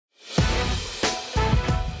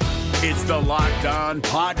It's the Locked On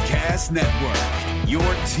Podcast Network, your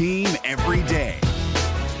team every day.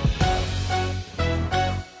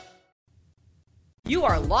 You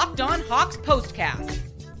are Locked On Hawks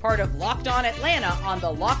POSTCAST, part of Locked On Atlanta on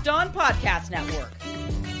the Locked On Podcast Network.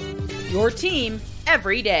 Your team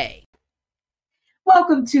every day.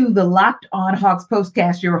 Welcome to the Locked On Hawks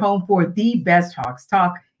POSTCAST, your home for the best Hawks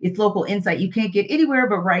talk. It's local insight you can't get anywhere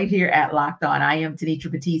but right here at Locked On. I am Tenitra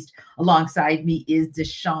Batiste. Alongside me is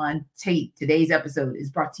Deshaun Tate. Today's episode is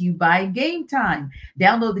brought to you by Game Time.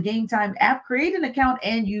 Download the Game Time app, create an account,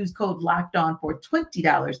 and use code Locked On for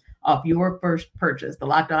 $20 off your first purchase. The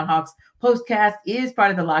Locked On Hawks POSTCAST is part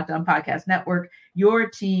of the Locked On Podcast Network, your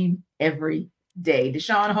team every day.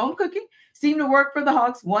 Deshaun, home cooking seemed to work for the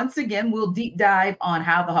Hawks. Once again, we'll deep dive on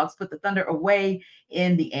how the Hawks put the Thunder away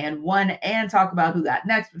in the and one and talk about who got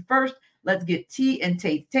next. But first, let's get T and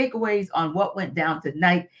Tate's takeaways on what went down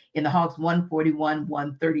tonight in the Hawks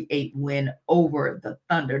 141-138 win over the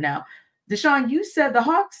Thunder. Now, Deshaun, you said the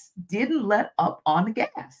Hawks didn't let up on the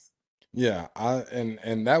gas. Yeah,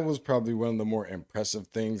 and that was probably one of the more impressive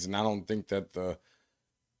things. And I don't think that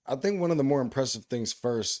I think one of the more impressive things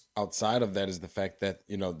first outside of that is the fact that,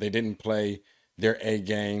 they didn't play their A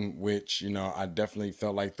game, which, I definitely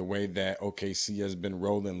felt like the way that OKC has been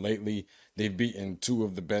rolling lately. They've beaten two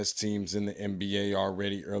of the best teams in the NBA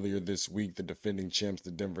already earlier this week, the defending champs, the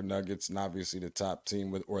Denver Nuggets, and obviously the top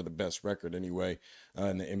team or the best record anyway,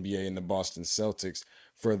 in the NBA and the Boston Celtics.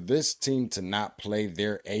 For this team to not play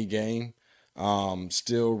their A game,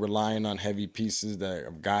 still relying on heavy pieces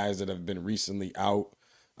of guys that have been recently out,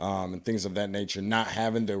 and things of that nature, not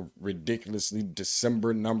having the ridiculously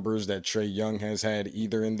December numbers that Trae Young has had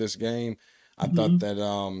either in this game. I thought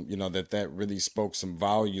that, that really spoke some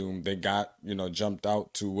volume. They got, jumped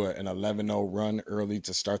out to an 11-0 run early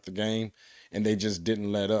to start the game, and they just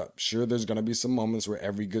didn't let up. Sure, there's going to be some moments where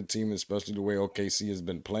every good team, especially the way OKC has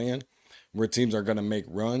been playing, where teams are going to make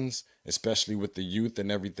runs, especially with the youth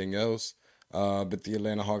and everything else. But the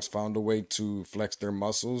Atlanta Hawks found a way to flex their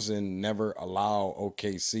muscles and never allow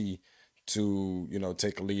OKC to,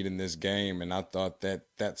 take a lead in this game. And I thought that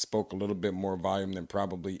spoke a little bit more volume than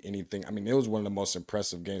probably anything. I mean, it was one of the most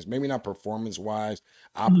impressive games, maybe not performance-wise,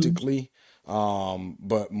 optically,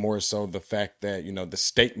 but more so the fact that, the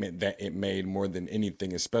statement that it made more than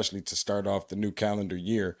anything, especially to start off the new calendar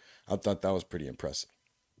year. I thought that was pretty impressive.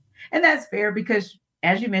 And that's fair because,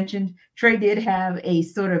 as you mentioned, Trae did have a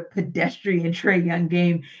sort of pedestrian Trae Young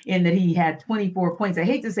game in that he had 24 points. I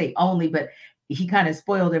hate to say only, but he kind of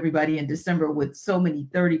spoiled everybody in December with so many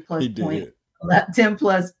 30-plus points,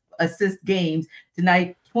 10-plus assist games.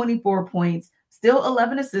 Tonight, 24 points, still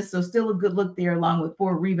 11 assists, so still a good look there along with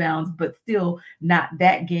 4 rebounds, but still not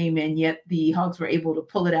that game, and yet the Hawks were able to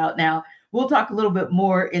pull it out. Now, we'll talk a little bit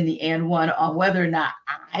more in the and one on whether or not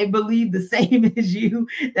I believe the same as you,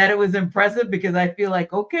 that it was impressive, because I feel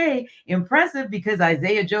like, okay, impressive because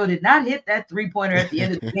Isaiah Joe did not hit that three-pointer at the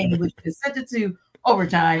end of the game, which is sent it to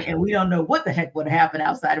overtime, and we don't know what the heck would happen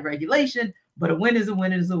outside of regulation, but a win is a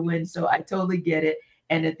win is a win, so I totally get it.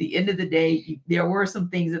 And at the end of the day, there were some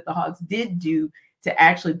things that the Hawks did do to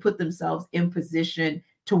actually put themselves in position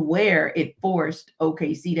to where it forced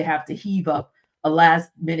OKC to have to heave up a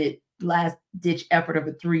last-ditch effort of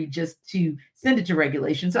a three just to send it to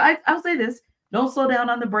regulation. So I'll say this, don't slow down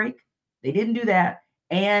on the break. They didn't do that,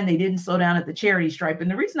 and they didn't slow down at the charity stripe.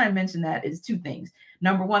 And the reason I mention that is two things.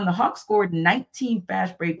 Number one, the Hawks scored 19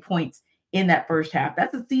 fast break points in that first half.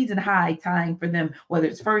 That's a season high tying for them, whether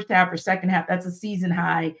it's first half or second half. That's a season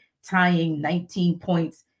high tying 19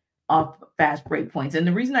 points off fast break points. And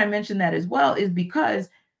the reason I mention that as well is because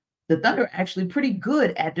the Thunder are actually pretty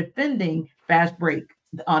good at defending fast break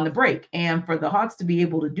on the break. And for the Hawks to be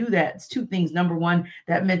able to do that, it's two things. Number one,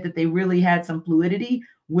 that meant that they really had some fluidity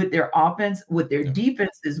with their offense, with their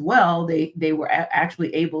defense as well. They were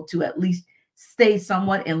actually able to at least stay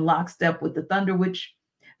somewhat in lockstep with the Thunder, which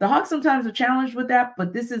the Hawks sometimes are challenged with that,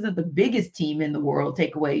 but this isn't the biggest team in the world.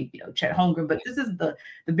 Take away, Chet Holmgren, but this isn't the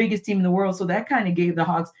biggest team in the world. So that kind of gave the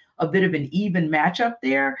Hawks a bit of an even matchup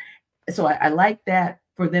there. So I like that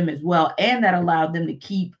for them as well. And that allowed them to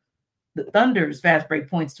keep the Thunder's fast break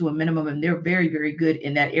points to a minimum. And they're very, very good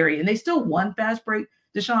in that area. And they still won fast break,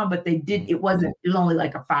 Deshaun, but it was only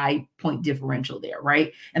like a 5-point differential there,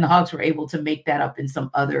 right? And the Hawks were able to make that up in some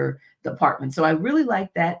other departments. So I really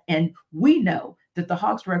like that. And we know that the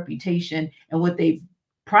Hawks' reputation and what they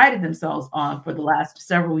prided themselves on for the last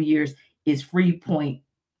several years is free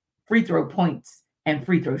throw points and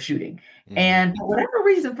free throw shooting. And for whatever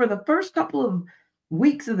reason, for the first couple of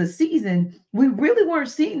weeks of the season, we really weren't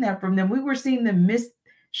seeing that from them. We were seeing them miss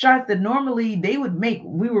shots that normally they would make.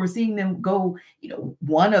 We were seeing them go,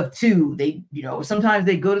 one of two. They, sometimes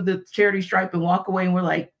they go to the charity stripe and walk away, and we're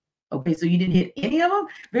like, okay, so you didn't hit any of them?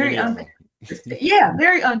 Very yeah,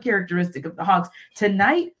 very uncharacteristic of the Hawks.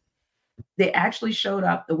 Tonight, they actually showed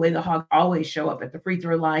up the way the Hawks always show up at the free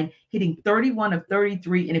throw line, hitting 31 of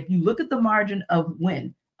 33. And if you look at the margin of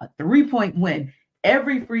win, a 3-point win,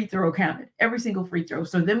 every free throw counted, every single free throw.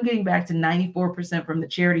 So them getting back to 94% from the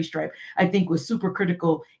charity stripe, I think was super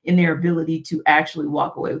critical in their ability to actually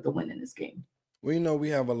walk away with the win in this game. Well, we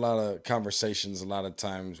have a lot of conversations a lot of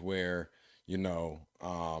times where,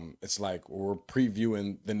 it's like we're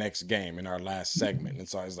previewing the next game in our last segment. And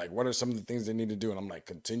so I was like, what are some of the things they need to do? And I'm like,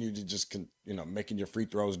 continue to just, making your free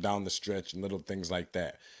throws down the stretch and little things like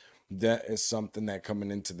that. That is something that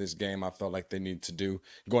coming into this game, I felt like they need to do.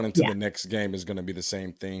 Going into the next game is going to be the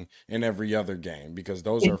same thing in every other game, because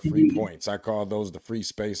those are free points. I call those the free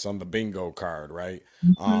space on the bingo card, right?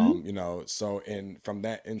 So from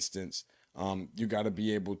that instance, you got to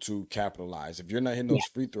be able to capitalize. If you're not hitting those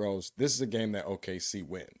free throws, this is a game that OKC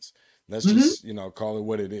wins. Let's just, call it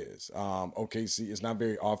what it is. OKC, it's not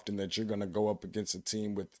very often that you're going to go up against a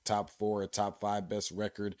team with the top 4 or top 5 best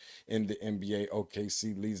record in the NBA.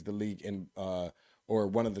 OKC leads the league in, or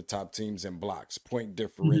one of the top teams in blocks. Point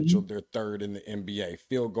differential, they're third in the NBA.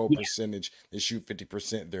 Field goal percentage, they shoot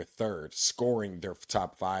 50%, they're third. Scoring, they're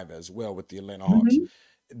top 5 as well with the Atlanta Hawks.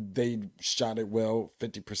 They shot it well,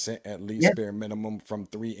 50% at least, bare minimum from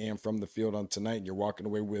 3 and from the field on tonight. You're walking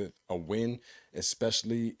away with a win,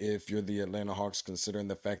 especially if you're the Atlanta Hawks, considering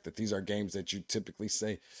the fact that these are games that you typically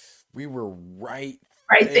say, we were right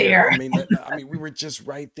there. I mean, we were just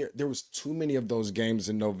right there. There was too many of those games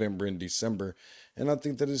in November and December. And I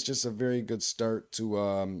think that it's just a very good start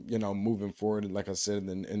to, moving forward, like I said,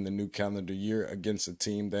 in the new calendar year against a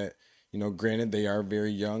team that, granted, they are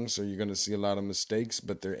very young, so you're going to see a lot of mistakes,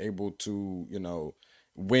 but they're able to,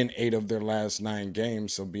 win 8 of their last 9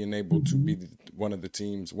 games. So being able to be one of the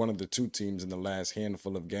 2 teams in the last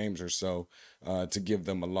handful of games or so, to give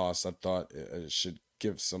them a loss, I thought it should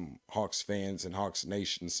give some Hawks fans and Hawks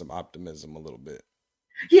Nation some optimism a little bit.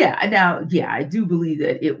 I do believe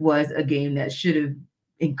that it was a game that should have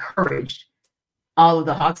encouraged all of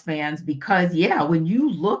the Hawks fans, because when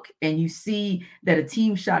you look and you see that a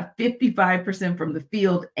team shot 55% from the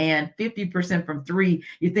field and 50% from 3,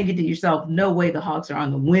 you're thinking to yourself, no way the Hawks are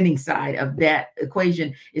on the winning side of that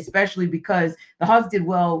equation, especially because the Hawks did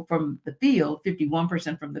well from the field,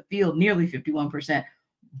 51% from the field, nearly 51%,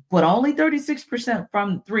 but only 36%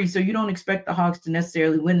 from 3. So you don't expect the Hawks to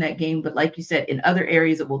necessarily win that game. But like you said, in other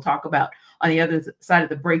areas that we'll talk about on the other side of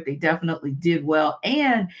the break, they definitely did well.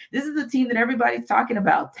 And this is the team that everybody's talking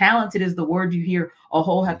about. Talented is the word you hear a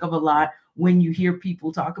whole heck of a lot when you hear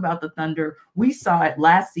people talk about the Thunder. We saw it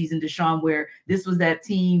last season, Deshaun, where this was that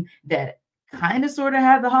team that kind of sort of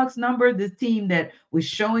had the Hawks number, this team that was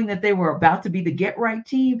showing that they were about to be the get right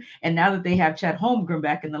team. And now that they have Chet Holmgren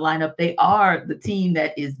back in the lineup, they are the team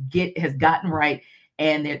that has gotten right,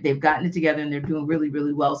 and they've gotten it together, and they're doing really,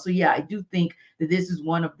 really well. So I do think that this is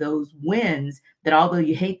one of those wins that, although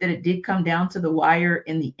you hate that it did come down to the wire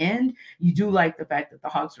in the end, you do like the fact that the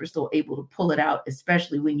Hawks were still able to pull it out,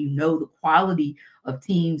 especially when you know the quality of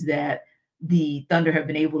teams that the Thunder have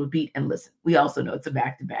been able to beat. And listen, we also know it's a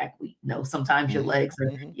back-to-back. We know sometimes your legs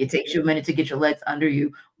it takes you a minute to get your legs under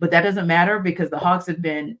you, but that doesn't matter, because the Hawks have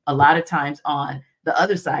been a lot of times on the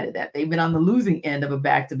other side of that. They've been on the losing end of a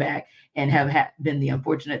back-to-back and have been the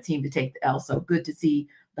unfortunate team to take the L. So good to see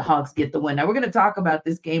the Hawks get the win. Now we're going to talk about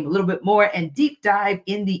this game a little bit more and deep dive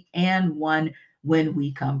in the and one when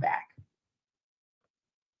we come back.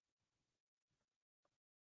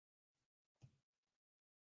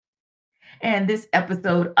 And this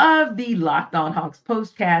episode of the Locked On Hawks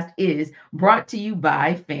Postcast is brought to you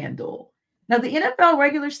by FanDuel. Now, the NFL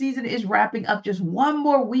regular season is wrapping up, just one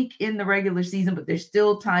more week in the regular season, but there's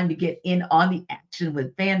still time to get in on the action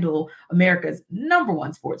with FanDuel, America's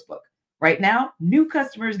 #1 sportsbook. Right now, new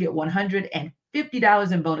customers get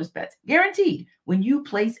 $150 in bonus bets, guaranteed, when you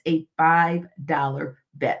place a $5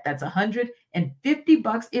 bet. That's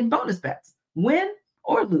 $150 in bonus bets, win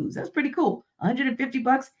or lose. That's pretty cool.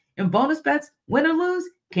 $150 in bonus bets, win or lose,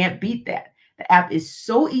 can't beat that. The app is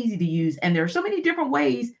so easy to use, and there are so many different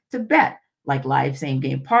ways to bet, like live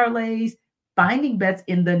same-game parlays, finding bets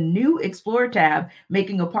in the new Explore tab,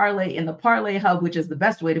 making a parlay in the Parlay Hub, which is the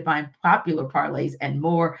best way to find popular parlays, and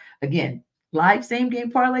more. Again, live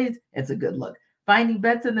same-game parlays, it's a good look. Finding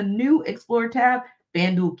bets in the new Explore tab,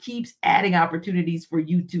 FanDuel keeps adding opportunities for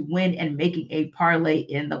you to win and making a parlay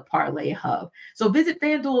in the Parlay Hub. So visit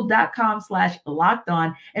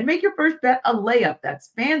FanDuel.com/lockedon and make your first bet a layup.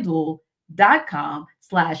 That's FanDuel.com/lockedon.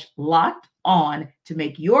 FanDuel.com/locked-on to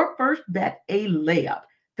make your first bet a layup.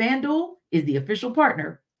 FanDuel is the official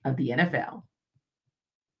partner of the NFL.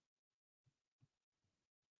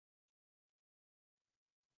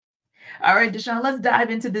 All right, Deshaun, let's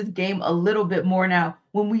dive into this game a little bit more now.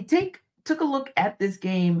 When we took a look at this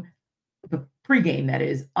game, the pregame, that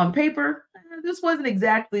is, on paper, this wasn't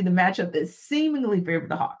exactly the matchup that seemingly favored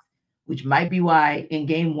the Hawks, which might be why in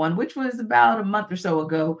game one, which was about a month or so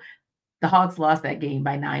ago, the Hawks lost that game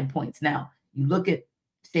by 9 points. Now, you look at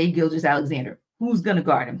Shai Gilgeous-Alexander. Who's going to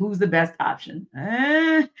guard him? Who's the best option?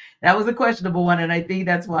 That was a questionable one, and I think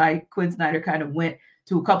that's why Quinn Snyder kind of went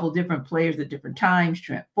to a couple different players at different times,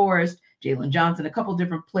 Trent Forrest, Jalen Johnson, a couple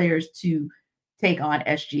different players to take on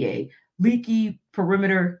SGA. Leaky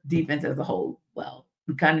perimeter defense as a whole. Well,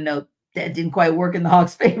 we kind of know that didn't quite work in the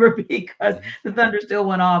Hawks' favor because the Thunder still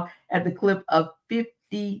went off at the clip of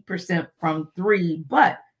 50% from three,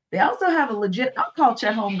 but they also have a legit, I'll call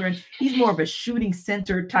Chet Holmgren. He's more of a shooting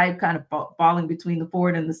center type, kind of falling between the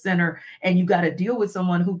forward and the center. And you got to deal with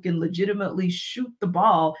someone who can legitimately shoot the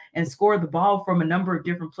ball and score the ball from a number of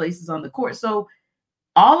different places on the court. So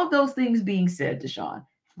all of those things being said, Deshaun,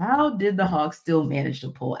 how did the Hawks still manage to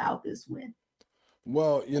pull out this win?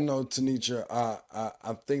 Well, Tanisha,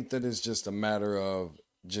 I think that it's just a matter of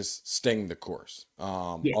just staying the course.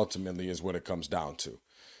 Ultimately is what it comes down to.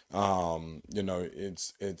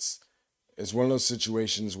 It's one of those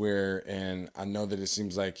situations where, and I know that it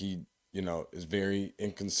seems like he, is very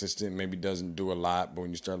inconsistent, maybe doesn't do a lot, but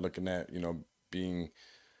when you start looking at, being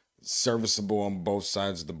serviceable on both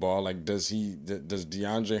sides of the ball, like does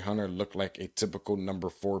DeAndre Hunter look like a typical number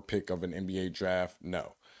 4 pick of an NBA draft?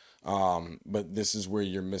 No. But this is where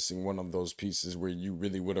you're missing one of those pieces where you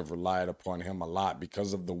really would have relied upon him a lot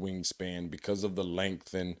because of the wingspan, because of the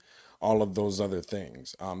length and all of those other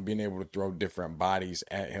things. Being able to throw different bodies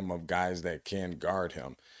at him of guys that can guard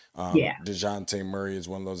him. DeJounte Murray is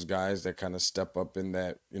one of those guys that kind of step up in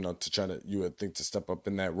that, you would think to step up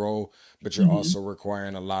in that role, but you're also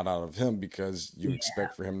requiring a lot out of him because you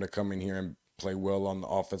expect for him to come in here and play well on the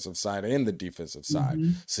offensive side and the defensive side.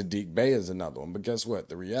 Sadiq Bey is another one. But guess what?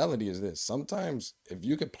 The reality is this. Sometimes if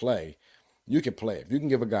you could play, you can play. If you can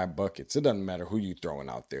give a guy buckets, it doesn't matter who you throwing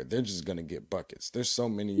out there. They're just going to get buckets. There's so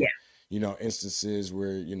many instances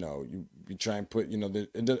where, you try and put,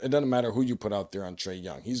 it doesn't matter who you put out there on Trae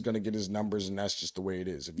Young. He's going to get his numbers, and that's just the way it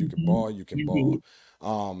is. If you can ball, you can ball.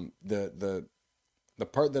 The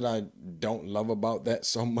part that I don't love about that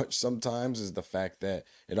so much sometimes is the fact that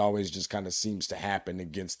it always just kind of seems to happen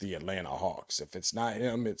against the Atlanta Hawks. If it's not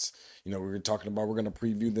him, it's, we were talking about, we're going to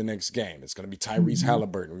preview the next game. It's going to be Tyrese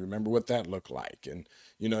Halliburton. Remember what that looked like. And,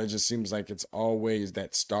 it just seems like it's always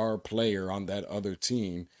that star player on that other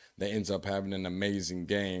team that ends up having an amazing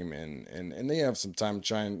game. And they have some time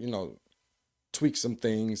trying, tweak some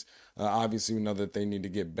things. Obviously, we know that they need to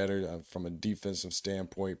get better from a defensive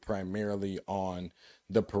standpoint, primarily on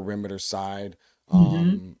the perimeter side.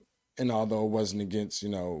 And although it wasn't against,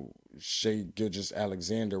 Shai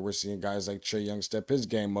Gilgeous-Alexander, we're seeing guys like Trae Young step his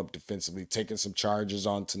game up defensively, taking some charges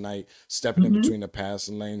on tonight, stepping in between the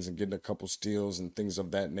passing lanes and getting a couple steals and things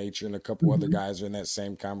of that nature. And a couple other guys are in that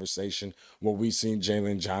same conversation. What we've seen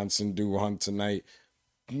Jalen Johnson do on tonight,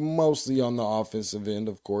 mostly on the offensive end,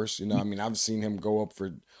 of course. I've seen him go up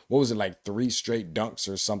for, 3 straight dunks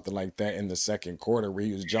or something like that in the second quarter where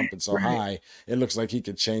he was jumping so high, it looks like he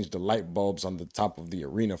could change the light bulbs on the top of the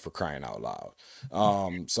arena, for crying out loud.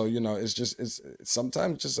 It's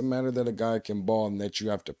sometimes just a matter that a guy can ball and that you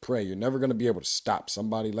have to pray. You're never going to be able to stop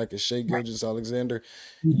somebody like a Shai Gilgeous-Alexander.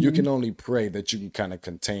 You can only pray that you can kind of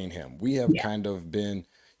contain him. We have kind of been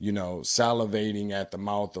salivating at the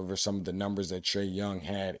mouth over some of the numbers that Trae Young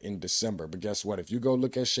had in December. But guess what? If you go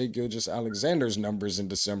look at Shai Gilgeous-Alexander's numbers in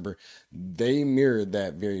December, they mirrored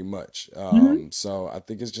that very much. So I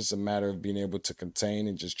think it's just a matter of being able to contain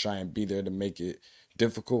and just try and be there to make it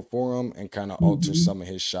difficult for him and kind of alter some of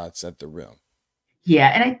his shots at the rim. Yeah,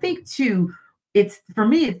 and I think, too, for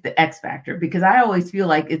me, it's the X factor, because I always feel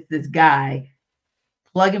like it's this guy,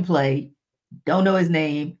 plug and play, don't know his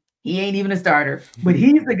name, he ain't even a starter, but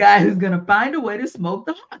he's the guy who's going to find a way to smoke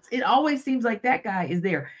the Hawks. It always seems like that guy is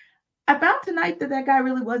there. I found tonight that guy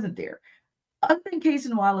really wasn't there. Other than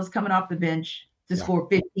Cason Wallace coming off the bench to score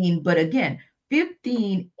 15. But again,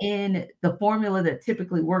 15 in the formula that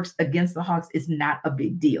typically works against the Hawks is not a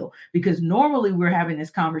big deal, because normally we're having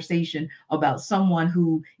this conversation about someone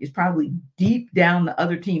who is probably deep down the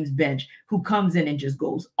other team's bench who comes in and just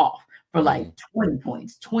goes off for like 20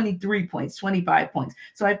 points, 23 points, 25 points.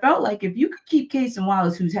 So I felt like if you could keep Cason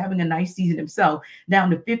Wallace, who's having a nice season himself, down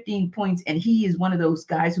to 15 points, and he is one of those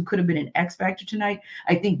guys who could have been an X factor tonight,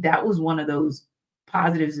 I think that was one of those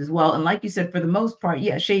positives as well. And like you said, for the most part,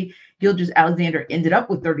 yeah, Shai Gilgeous-Alexander ended up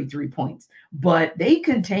with 33 points, but they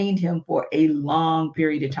contained him for a long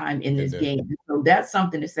period of time in this game. So that's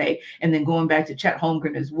something to say. And then going back to Chet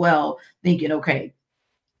Holmgren as well, thinking, okay,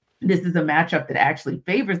 this is a matchup that actually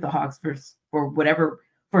favors the Hawks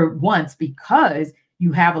for once, because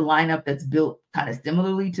you have a lineup that's built kind of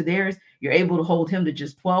similarly to theirs. You're able to hold him to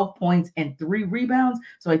just 12 points and 3 rebounds.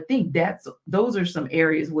 So I think those are some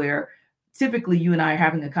areas where typically you and I are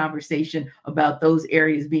having a conversation about those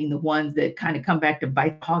areas being the ones that kind of come back to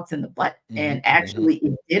bite the Hawks in the butt. And actually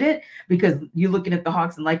it didn't, because you're looking at the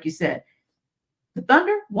Hawks and like you said, the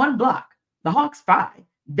Thunder, 1 block, the Hawks 5.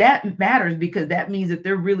 That matters because that means that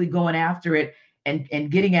they're really going after it and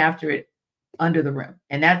getting after it under the rim.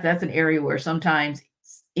 And that's an area where sometimes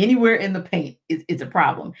anywhere in the paint it's a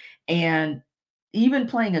problem. And even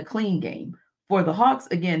playing a clean game for the Hawks,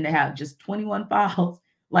 again, to have just 21 fouls,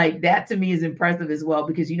 like that to me is impressive as well,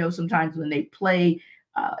 because, sometimes when they play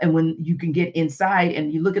and when you can get inside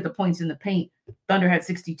and you look at the points in the paint, Thunder had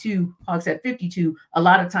 62, Hawks had 52. A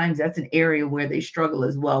lot of times that's an area where they struggle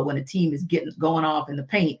as well. When a team is going off in the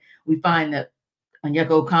paint, we find that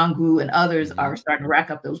Onyeka Okongwu and others are starting to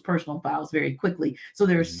rack up those personal fouls very quickly. So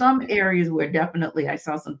there are some areas where definitely I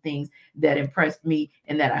saw some things that impressed me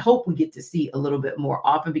and that I hope we get to see a little bit more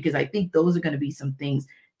often, because I think those are going to be some things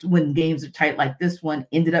when games are tight like this one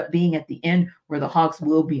ended up being at the end, where the Hawks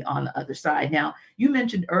will be on the other side. Now, you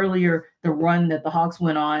mentioned earlier the run that the Hawks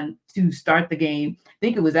went on to start the game. I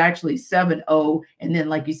think it was actually 7-0. And then,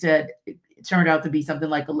 like you said, it turned out to be something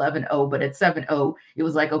like 11-0, but at 7-0, it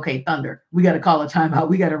was like, okay, Thunder, we got to call a timeout.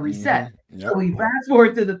 We got to reset. So we fast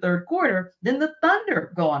forward to the third quarter, then the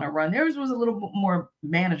Thunder go on a run. Theirs was a little bit more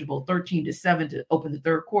manageable, 13-7 to open the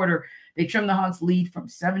third quarter. They trimmed the Hawks lead from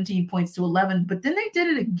 17 points to 11, but then they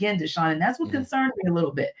did it again, Deshaun, and that's what concerned me a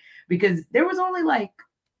little bit, because there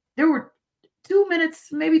were 2 minutes,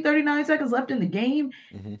 maybe 39 seconds left in the game.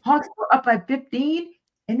 Hawks were up by 15.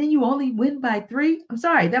 And then you only win by 3. I'm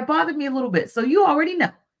sorry, that bothered me a little bit. So you already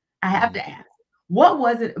know. I have to ask, what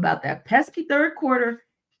was it about that pesky third quarter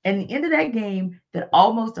and the end of that game that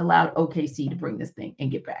almost allowed OKC to bring this thing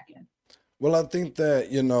and get back in? Well, I think that,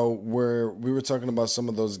 where we were talking about some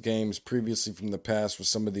of those games previously from the past where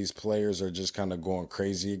some of these players are just kind of going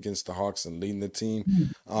crazy against the Hawks and leading the team.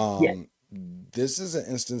 This is an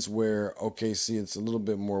instance where OKC, it's a little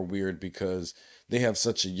bit more weird because they have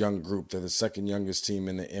such a young group. They're the second youngest team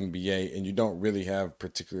in the NBA, and you don't really have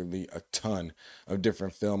particularly a ton of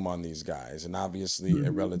different film on these guys. And obviously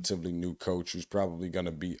a relatively new coach who's probably going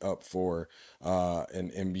to be up for an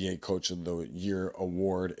NBA Coach of the Year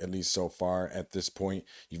award, at least so far at this point.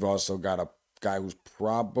 You've also got a guy who's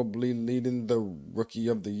probably leading the Rookie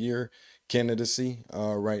of the Year candidacy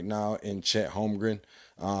right now in Chet Holmgren.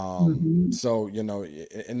 So,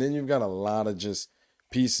 and then you've got a lot of just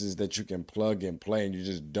pieces that you can plug and play, and you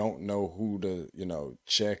just don't know who to,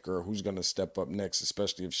 check or who's going to step up next,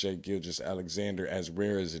 especially if Shai Gilgeous-Alexander, as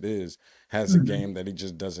rare as it is, has a game that he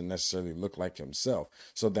just doesn't necessarily look like himself.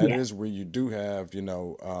 So that is where you do have,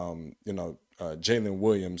 Jalen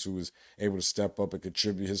Williams, who was able to step up and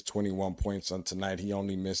contribute his 21 points on tonight. He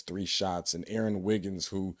only missed 3 shots. And Aaron Wiggins,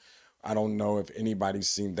 who I don't know if anybody's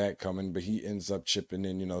seen that coming, but he ends up chipping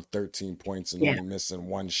in, 13 points and only missing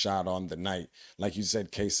 1 shot on the night. Like you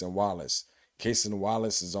said, Cason Wallace. Cason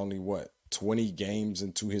Wallace is only 20 games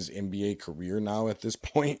into his NBA career now at this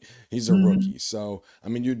point. He's a rookie. So, I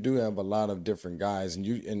mean, you do have a lot of different guys, and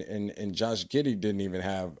and Josh Giddey didn't even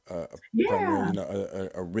have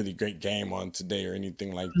a really great game on today or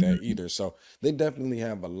anything like that either. So they definitely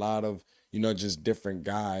have a lot of just different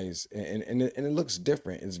guys, and it looks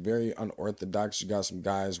different. It's very unorthodox. You got some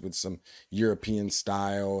guys with some European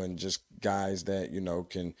style and just guys that,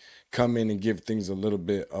 can come in and give things a little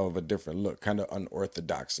bit of a different look, kind of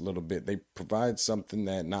unorthodox a little bit. They provide something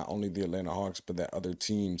that not only the Atlanta Hawks, but that other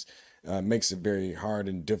teams makes it very hard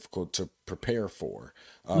and difficult to prepare for.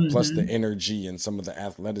 Plus the energy and some of the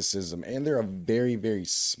athleticism. And they're a very, very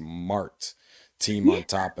smart team on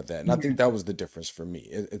top of that. And I think that was the difference for me.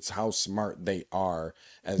 It's how smart they are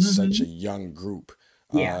as such a young group.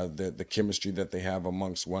 The chemistry that they have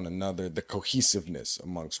amongst one another, the cohesiveness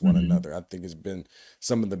amongst one another, I think has been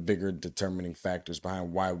some of the bigger determining factors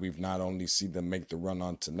behind why we've not only seen them make the run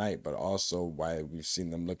on tonight, but also why we've seen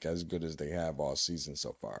them look as good as they have all season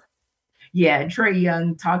so far. Yeah, and Trae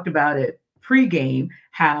Young talked about it pregame,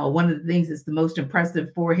 how one of the things that's the most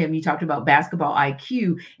impressive for him, he talked about basketball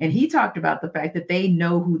IQ, and he talked about the fact that they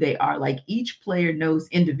know who they are. Like each player knows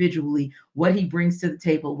individually what he brings to the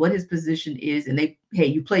table, what his position is, and they hey,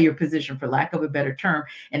 you play your position, for lack of a better term.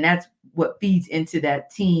 And that's what feeds into that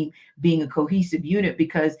team being a cohesive unit,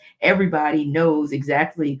 because everybody knows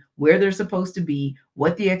exactly where they're supposed to be,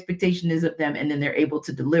 what the expectation is of them, and then they're able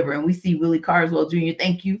to deliver. And we see Willie Carswell Jr.,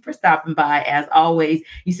 thank you for stopping by as always.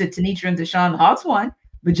 You said Tanitra and Deshaun, the Hawks won,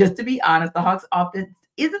 but just to be honest, the Hawks offense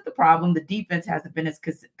isn't the problem. The defense hasn't been as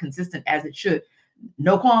consistent as it should.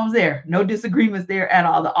 No qualms there, no disagreements there at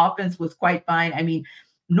all. The offense was quite fine. I mean,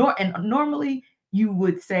 normally you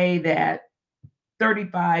would say that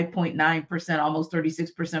 35.9%, almost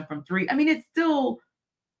 36% from three. I mean, it's still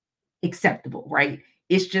acceptable, right?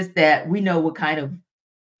 It's just that we know what kind of,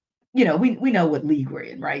 we know what league we're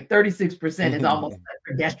in, right? 36% is almost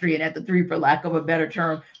pedestrian at the three, for lack of a better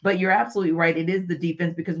term. But you're absolutely right. It is the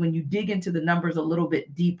defense, because when you dig into the numbers a little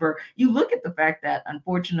bit deeper, you look at the fact that,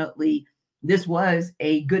 unfortunately, this was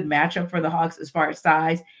a good matchup for the Hawks as far as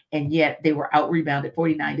size, and yet they were out-rebounded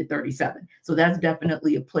 49-37. So that's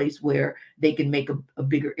definitely a place where they can make a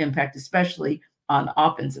bigger impact, especially on the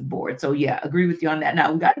offensive board. So, yeah, agree with you on that.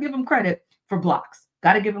 Now, we got to give them credit for blocks.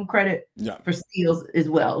 Got to give them credit for steals as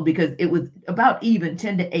well, because it was about even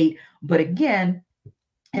 10-8. But again,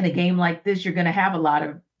 in a game like this, you're going to have a lot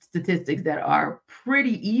of statistics that are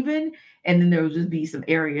pretty even, and then there will just be some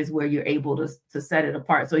areas where you're able to set it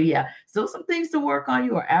apart. So yeah, still some things to work on.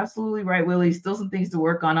 You are absolutely right, Willie. Still some things to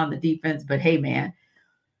work on the defense. But hey, man,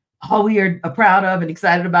 all we are proud of and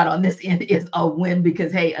excited about on this end is a win,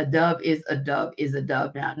 because hey, a dub is a dub is a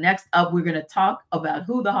dub. Now, next up, we're going to talk about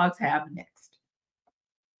who the Hawks have next.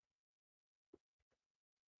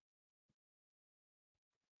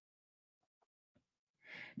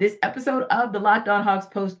 This episode of the Locked On Hawks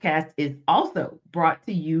Postcast is also brought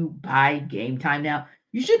to you by Game Time. Now,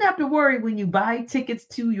 you shouldn't have to worry when you buy tickets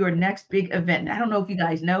to your next big event. And I don't know if you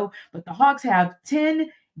guys know, but the Hawks have 10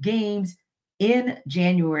 games in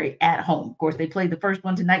January at home. Of course, they played the first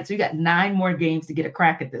one tonight, so you got 9 more games to get a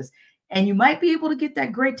crack at this. And you might be able to get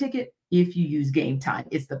that great ticket if you use Game Time.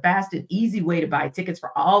 It's the fast and easy way to buy tickets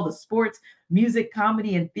for all the sports, music,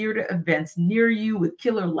 comedy, and theater events near you, with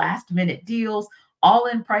killer last-minute deals,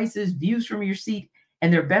 all-in prices, views from your seat,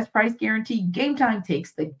 and their best price guarantee. Game Time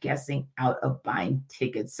takes the guessing out of buying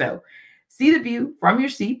tickets. So see the view from your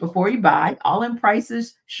seat before you buy. All-in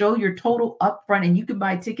prices show your total upfront, and you can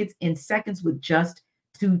buy tickets in seconds with just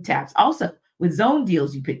 2 taps. Also, with zone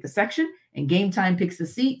deals, you pick the section, and Game Time picks the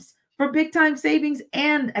seats for big-time savings.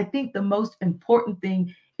 And I think the most important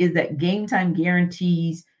thing is that Game Time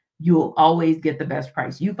guarantees you'll always get the best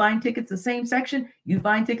price. You find tickets the same section, you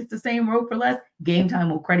find tickets the same row for less, Game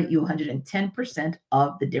Time will credit you 110%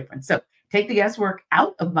 of the difference. So take the guesswork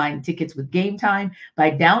out of buying tickets with Game Time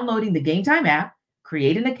by downloading the Game Time app,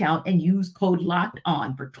 create an account, and use code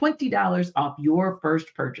LOCKEDON for $20 off your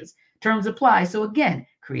first purchase. Terms apply. So again,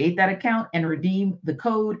 create that account and redeem the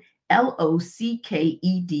code LOCKEDON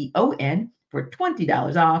for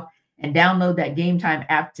 $20 off. And download that Game Time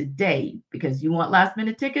app today, because you want last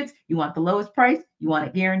minute tickets, you want the lowest price, you want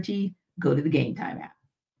it guaranteed. Go to the Game Time app.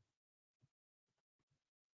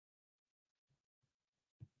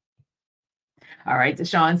 All right,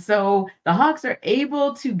 Deshaun. So the Hawks are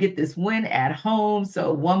able to get this win at home.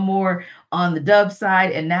 So one more on the Dub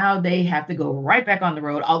side, and now they have to go right back on the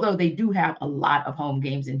road, although they do have a lot of home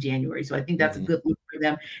games in January. So I think that's a good look for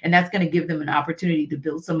them, and that's going to give them an opportunity to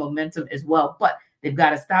build some momentum as well. But they've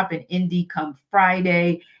got to stop in Indy come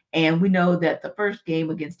Friday, and we know that the first game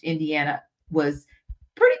against Indiana was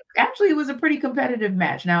it was a pretty competitive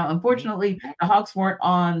match. Now, unfortunately, the Hawks weren't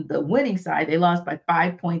on the winning side. They lost by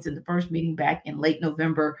 5 points in the first meeting back in late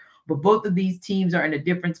November. But both of these teams are in a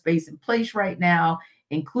different space and place right now,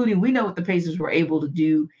 including, we know what the Pacers were able to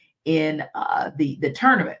do in the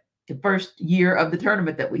tournament, the first year of the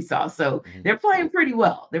tournament that we saw. So they're playing pretty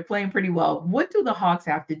well. What do the Hawks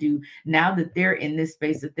have to do now that they're in this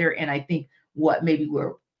space that they're in? I think maybe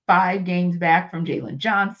we're 5 games back from Jalen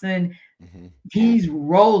Johnson. He's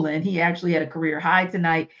rolling. He actually had a career high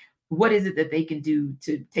tonight. What is it that they can do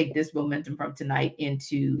to take this momentum from tonight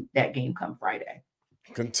into that game come Friday?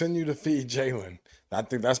 Continue to feed Jalen. I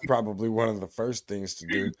think that's probably one of the first things to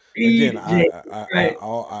do. Again, I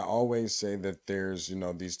always say that there's,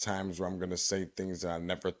 these times where I'm going to say things that I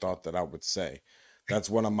never thought that I would say.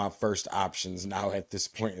 That's one of my first options now at this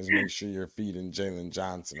point, is make sure you're feeding Jalen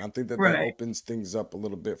Johnson. I think that opens things up a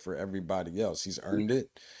little bit for everybody else. He's earned it.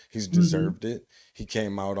 He's deserved it. He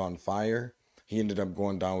came out on fire. He ended up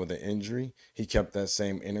going down with an injury. He kept that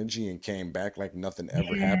same energy and came back like nothing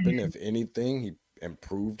ever happened. If anything, he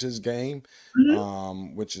improved his game,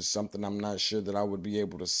 which is something I'm not sure that I would be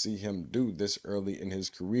able to see him do this early in his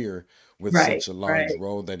career with Right, such a large right.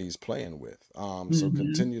 role that he's playing with. So Hmm.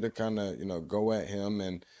 continue to kind of, go at him,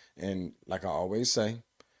 and like I always say,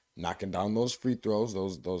 knocking down those free throws,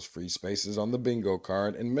 those free spaces on the bingo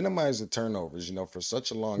card, and minimize the turnovers. For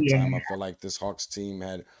such a long Yeah. time, I feel like this Hawks team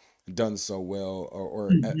had done so well,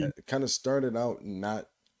 or Hmm. kind of started out not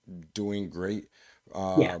doing great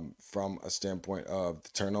Yeah. from a standpoint of the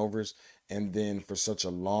turnovers, and then for such a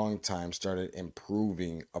long time started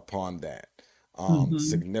improving upon that Hmm.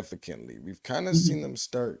 significantly. We've kind of Hmm. seen them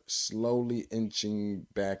start slowly inching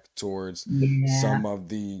back towards Yeah. some of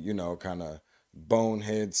the, kind of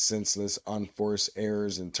bonehead, senseless, unforced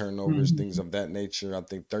errors and turnovers, things Hmm. of that nature. I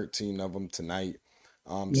think 13 of them tonight.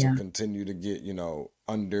 So Yeah. continue to get,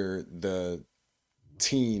 under the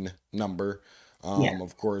teen number. Yeah.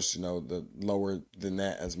 Of course, the lower than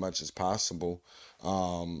that as much as possible.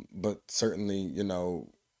 But certainly,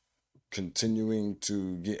 continuing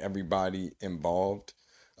to get everybody involved.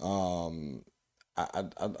 Um,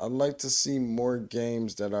 I'd like to see more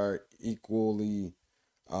games that are equally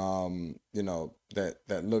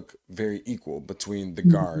that look very equal between the Hmm.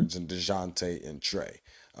 guards and DeJounte and Trae.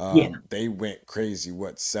 Yeah. They went crazy.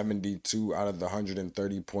 72 out of the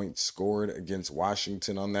 130 points scored against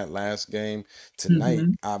Washington on that last game. Tonight,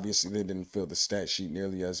 Hmm. obviously, they didn't fill the stat sheet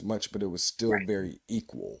nearly as much, but it was still Right. very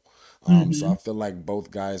equal. So I Hmm. feel like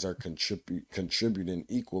both guys are contributing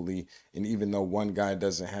equally. And even though one guy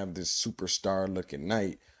doesn't have this superstar looking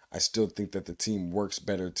night, I still think that the team works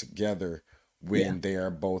better together Yeah. when they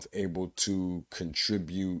are both able to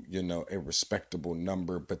contribute, a respectable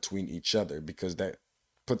number between each other, because that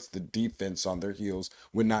puts the defense on their heels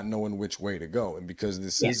with not knowing which way to go. And because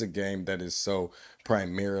this Yeah. is a game that is so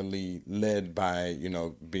primarily led by,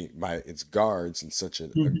 by its guards and such a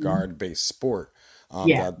Hmm. guard-based sport,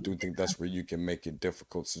 Yeah. that I do think that's where you can make it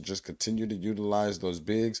difficult. So just continue to utilize those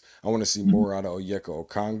bigs. I want to see Mhm. more out of Onyeka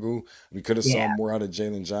Okongwu. We could have Yeah. saw more out of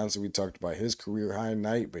Jalen Johnson. We talked about his career high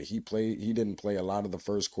night, but he didn't play a lot of the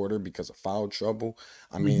first quarter because of foul trouble.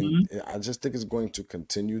 I mean, Hmm. I just think it's going to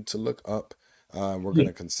continue to look up. We're going Yeah.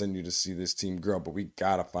 to continue to see this team grow, but we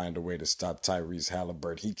got to find a way to stop Tyrese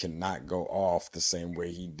Halliburton. He cannot go off the same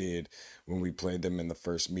way he did when we played them in the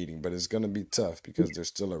first meeting, but it's going to be tough because they're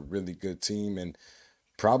still a really good team, and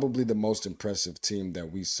probably the most impressive team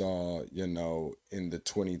that we saw, in the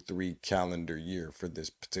 23 calendar year for this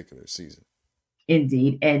particular season.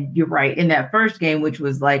 Indeed. And you're right. In that first game, which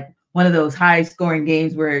was like one of those high scoring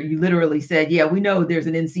games where you literally said, yeah, we know there's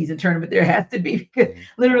an in season tournament. There has to be, because Hmm.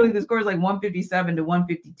 literally the score is like 157 to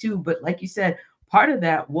 152. But like you said, part of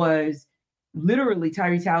that was literally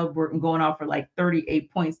Tyrese Halliburton going off for like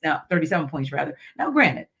 38 points now, 37 points rather. Now,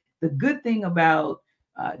 granted, the good thing about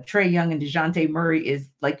Trae Young and DeJounte Murray is,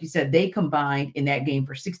 like you said, they combined in that game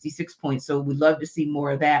for 66 points. So we'd love to see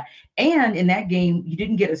more of that. And in that game, you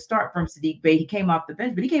didn't get a start from Sadiq Bey. He came off the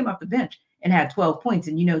bench, but he came off the bench and had 12 points.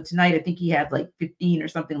 And, tonight, I think he had like 15 or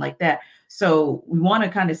something like that. So we want to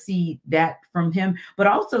kind of see that from him. But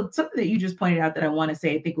also something that you just pointed out that I want to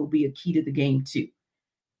say, I think will be a key to the game too.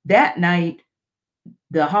 That night,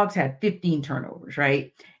 the Hawks had 15 turnovers,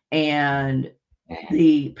 right? And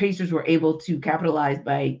the Pacers were able to capitalize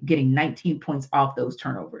by getting 19 points off those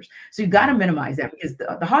turnovers. So you got to Hmm. minimize that, because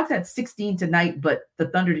the Hawks had 16 tonight, but the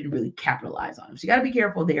Thunder didn't really capitalize on them. So you got to be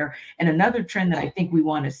careful there. And another trend that I think we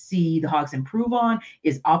want to see the Hawks improve on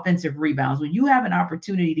is offensive rebounds. When you have an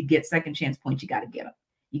opportunity to get second chance points, you got to get them.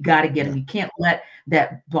 You got to get them. Yeah. You can't let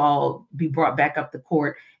that ball be brought back up the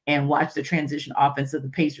court and watch the transition offense of the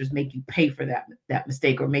Pacers make you pay for that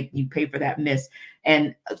mistake, or make you pay for that miss.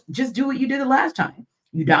 And just do what you did the last time.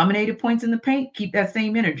 You dominated points in the paint. Keep that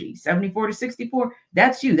same energy. 74 to 64.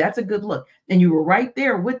 That's you. That's a good look. And you were right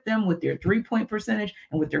there with them with their 3-point percentage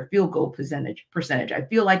and with their field goal percentage. I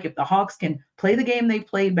feel like if the Hawks can play the game they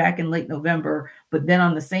played back in late November, but then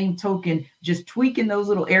on the same token, just tweaking those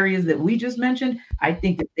little areas that we just mentioned, I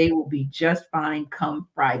think that they will be just fine come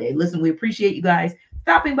Friday. Listen, we appreciate you guys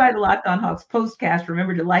stopping by the Locked On Hawks postcast.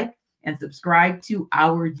 Remember to like and subscribe to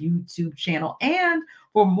our YouTube channel. And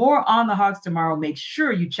for more on the Hawks tomorrow, make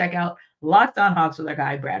sure you check out Locked On Hawks with our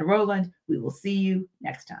guy, Brad Rowland. We will see you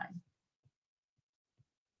next time.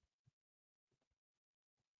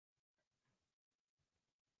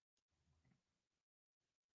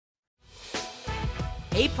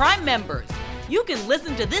 Hey, Prime members, you can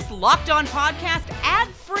listen to this Locked On podcast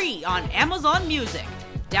ad-free on Amazon Music.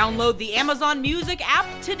 Download the Amazon Music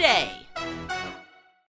app today.